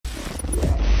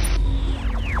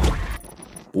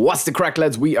What's the crack,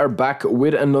 lads? We are back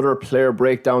with another player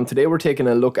breakdown. Today we're taking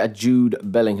a look at Jude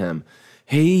Bellingham.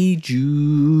 Hey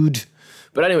Jude.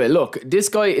 But anyway, look, this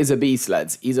guy is a beast,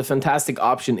 lads. He's a fantastic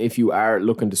option if you are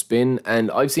looking to spin. And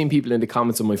I've seen people in the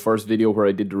comments of my first video where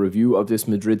I did the review of this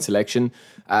Madrid selection.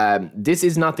 This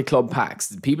is not the club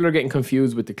packs. People are getting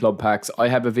confused with the club packs. I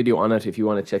have a video on it. If you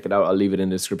want to check it out, I'll leave it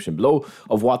in the description below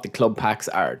of what the club packs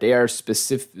are. They are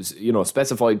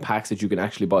specified packs that you can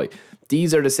actually buy.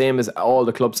 These are the same as all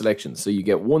the club selections. So you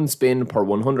get one spin per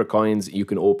 100 coins. You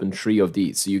can open 3 of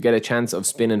these. So you get a chance of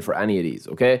spinning for any of these,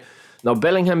 okay? Now,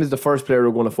 Bellingham is the first player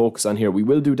we're going to focus on here. We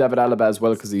will do David Alaba as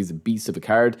well because he's a beast of a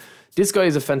card. This guy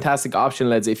is a fantastic option,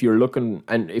 lads, if you're looking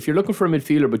for a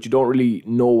midfielder but you don't really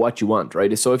know what you want,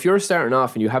 right? So if you're starting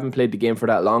off and you haven't played the game for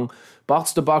that long,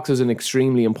 box to box is an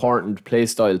extremely important play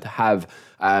style to have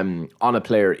on a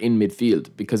player in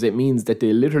midfield, because it means that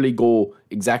they literally go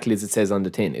exactly as it says on the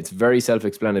tin. It's very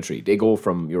self-explanatory. They go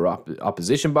from your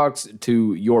opposition box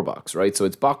to your box, right? So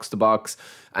it's box to box,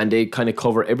 and they kind of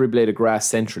cover every blade of grass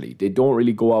centrally. They don't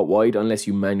really go out wide unless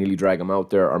you manually drag them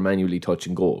out there or manually touch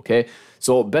and go, okay?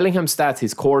 So Bellingham's stats,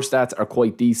 his core stats are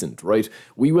quite decent, right?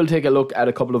 We will take a look at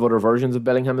a couple of other versions of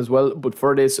Bellingham as well, but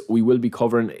for this, we will be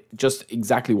covering just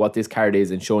exactly what this card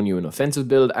is and showing you an offensive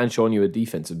build and showing you a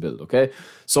defensive build, okay?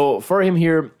 So for him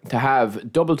here to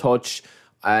have double touch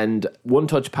and one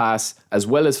touch pass as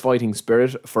well as fighting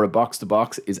spirit for a box to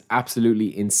box is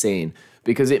absolutely insane,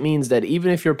 because it means that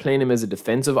even if you're playing him as a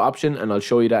defensive option, and I'll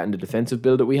show you that in the defensive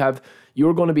build that we have,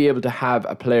 you're going to be able to have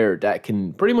a player that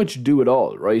can pretty much do it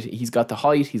all, right? He's got the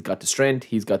height, he's got the strength,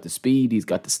 he's got the speed, he's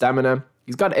got the stamina,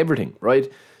 he's got everything,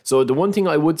 right? So the one thing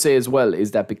I would say as well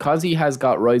is that because he has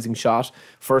got rising shot,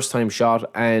 first time shot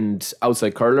and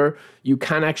outside curler, you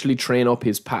can actually train up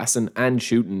his passing and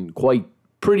shooting quite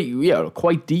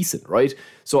decent, right?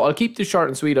 So I'll keep this short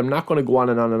and sweet. I'm not going to go on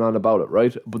and on and on about it,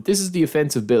 right? But this is the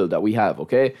offensive build that we have,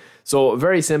 okay? So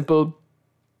very simple.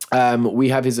 We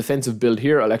have his offensive build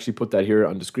here. I'll actually put that here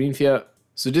on the screen for you.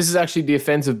 So this is actually the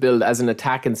offensive build as an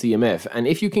attack and CMF. And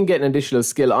if you can get an additional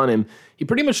skill on him, he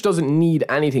pretty much doesn't need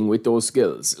anything with those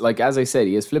skills. Like, as I said,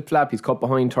 he has flip-flap, he's cut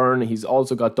behind turn, he's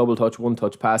also got double touch, one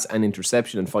touch pass, and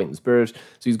interception and fighting spirit.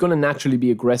 So he's going to naturally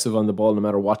be aggressive on the ball no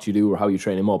matter what you do or how you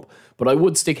train him up. But I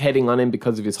would stick heading on him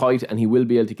because of his height, and he will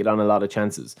be able to get on a lot of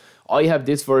chances. I have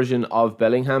this version of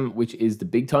Bellingham, which is the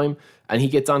big time, and he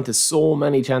gets onto so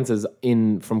many chances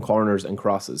in from corners and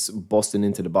crosses, busting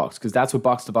into the box, because that's what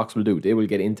box to box will do. They will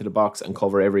get into the box and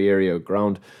cover every area of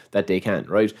ground that they can,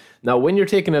 right? Now, when you're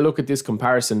taking a look at this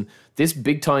comparison, this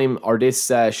big time or this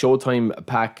Showtime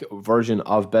pack version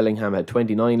of Bellingham had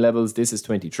 29 levels. This is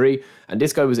 23, and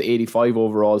this guy was 85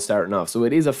 overall starting off. So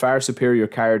it is a far superior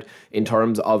card in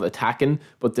terms of attacking,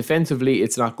 but defensively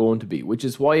it's not going to be, which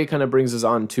is why it kind of brings us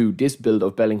on to this build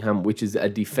of Bellingham, which is a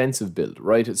defensive build,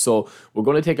 right? So we're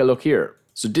going to take a look here.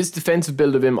 So this defensive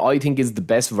build of him, I think, is the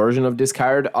best version of this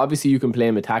card. Obviously, you can play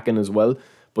him attacking as well,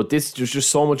 but there's just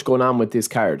so much going on with this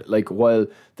card. Like, while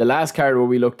the last card where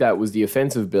we looked at was the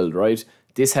offensive build, right?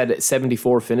 This had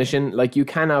 74 finishing. Like, you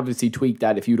can obviously tweak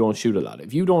that if you don't shoot a lot.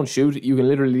 If you don't shoot, you can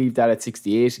literally leave that at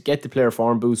 68, get the player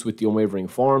form boost with the unwavering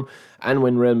form, and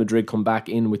when Real Madrid come back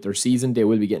in with their season, they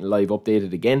will be getting live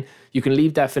updated again. You can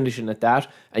leave that finishing at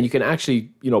that, and you can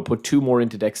actually, put 2 more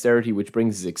into dexterity, which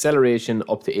brings his acceleration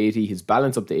up to 80, his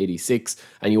balance up to 86,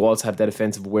 and you also have that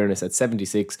offensive awareness at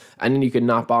 76, and then you can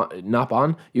knock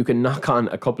on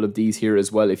a couple of these here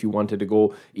as well if you wanted to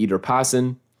go either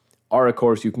passing, or of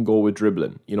course you can go with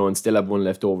dribbling, and still have one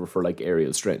left over for like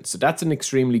aerial strength. So that's an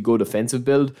extremely good offensive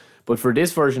build. But for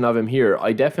this version of him here,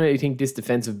 I definitely think this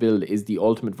defensive build is the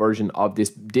ultimate version of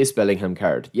this Bellingham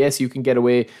card. Yes, you can get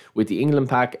away with the England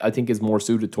pack. I think is more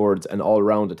suited towards an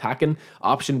all-round attacking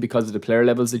option because of the player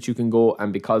levels that you can go,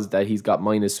 and because that he's got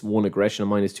 -1 aggression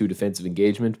and -2 defensive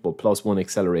engagement, but +1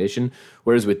 acceleration.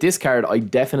 Whereas with this card, I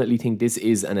definitely think this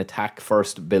is an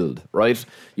attack-first build, right?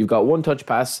 You've got one touch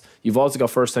pass. You've also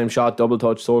got first-time shot, double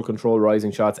touch, soul control,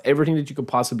 rising shots. Everything that you could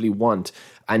possibly want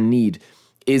and need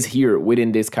is here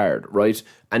within this card, right?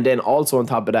 And then also on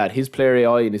top of that, his player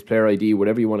AI and his player ID,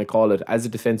 whatever you want to call it, as a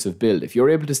defensive build, if you're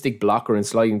able to stick blocker and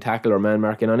sliding tackle or man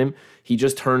marking on him, he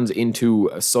just turns into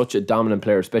such a dominant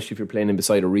player, especially if you're playing him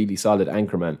beside a really solid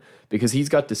anchor man, because he's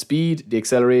got the speed, the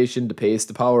acceleration, the pace,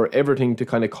 the power, everything to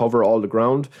kind of cover all the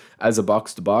ground as a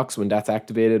box to box when that's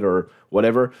activated or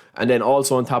whatever. And then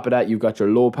also on top of that, you've got your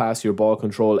low pass, your ball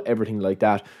control, everything like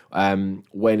that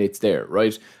when it's there,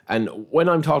 right? And when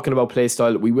I'm talking about play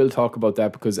style, we will talk about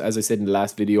that, because as I said in the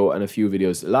last video and a few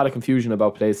videos. A lot of confusion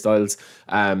about play styles.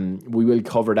 We will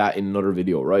cover that in another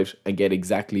video, right? And get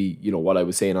exactly, you know, what I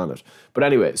was saying on it. But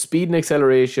anyway, speed and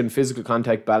acceleration, physical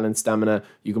contact, balance, stamina.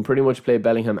 You can pretty much play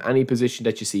Bellingham any position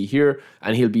that you see here,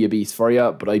 and he'll be a beast for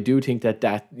you. But I do think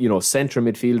that you know, centre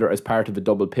midfielder as part of a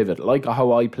double pivot, like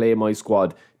how I play my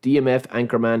squad, DMF,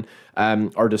 anchorman,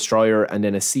 or destroyer, and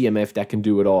then a CMF that can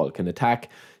do it all, can attack.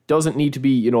 Doesn't need to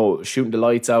be, you know, shooting the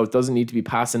lights out, doesn't need to be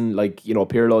passing like, you know,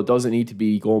 Pirlo, doesn't need to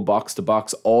be going box to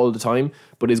box all the time,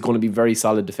 but is going to be very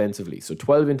solid defensively. So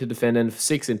 12 into defending,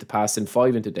 6 into passing,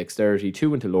 5 into dexterity,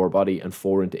 2 into lower body, and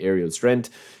 4 into aerial strength.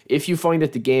 If you find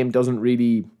that the game doesn't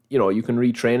really, you know, you can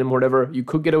retrain him or whatever, you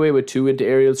could get away with 2 into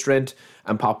aerial strength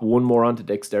and pop 1 more onto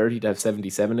dexterity to have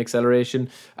 77 acceleration.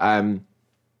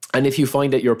 And if you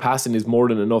find that your passing is more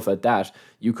than enough at that,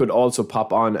 you could also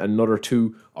pop on another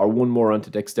 2 or 1 more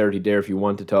onto dexterity there if you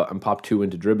wanted to, and pop 2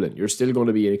 into dribbling. You're still going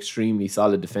to be an extremely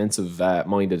solid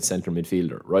defensive-minded centre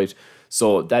midfielder, right?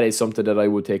 So that is something that I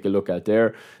would take a look at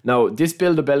there. Now, this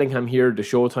build of Bellingham here, the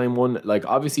Showtime one, like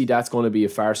obviously that's going to be a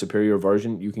far superior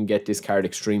version. You can get this card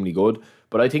extremely good.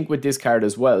 But I think with this card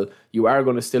as well, you are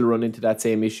going to still run into that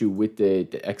same issue with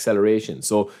the acceleration.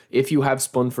 So if you have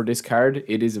spun for this card,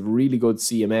 it is a really good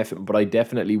CMF, but I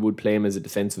definitely would play him as a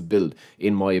defensive build,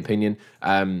 in my opinion.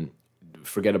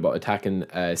 Forget about attacking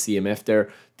CMF there.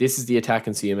 This is the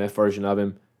attacking CMF version of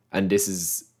him, and this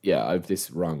is... yeah, I have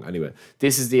this wrong. Anyway,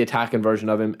 this is the attacking version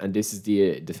of him, and this is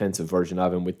the defensive version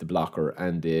of him with the blocker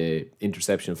and the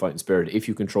interception fighting spirit if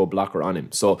you control blocker on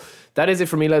him. So that is it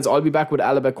for me, lads. I'll be back with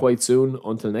Alaba quite soon.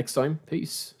 Until next time,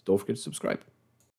 peace. Don't forget to subscribe.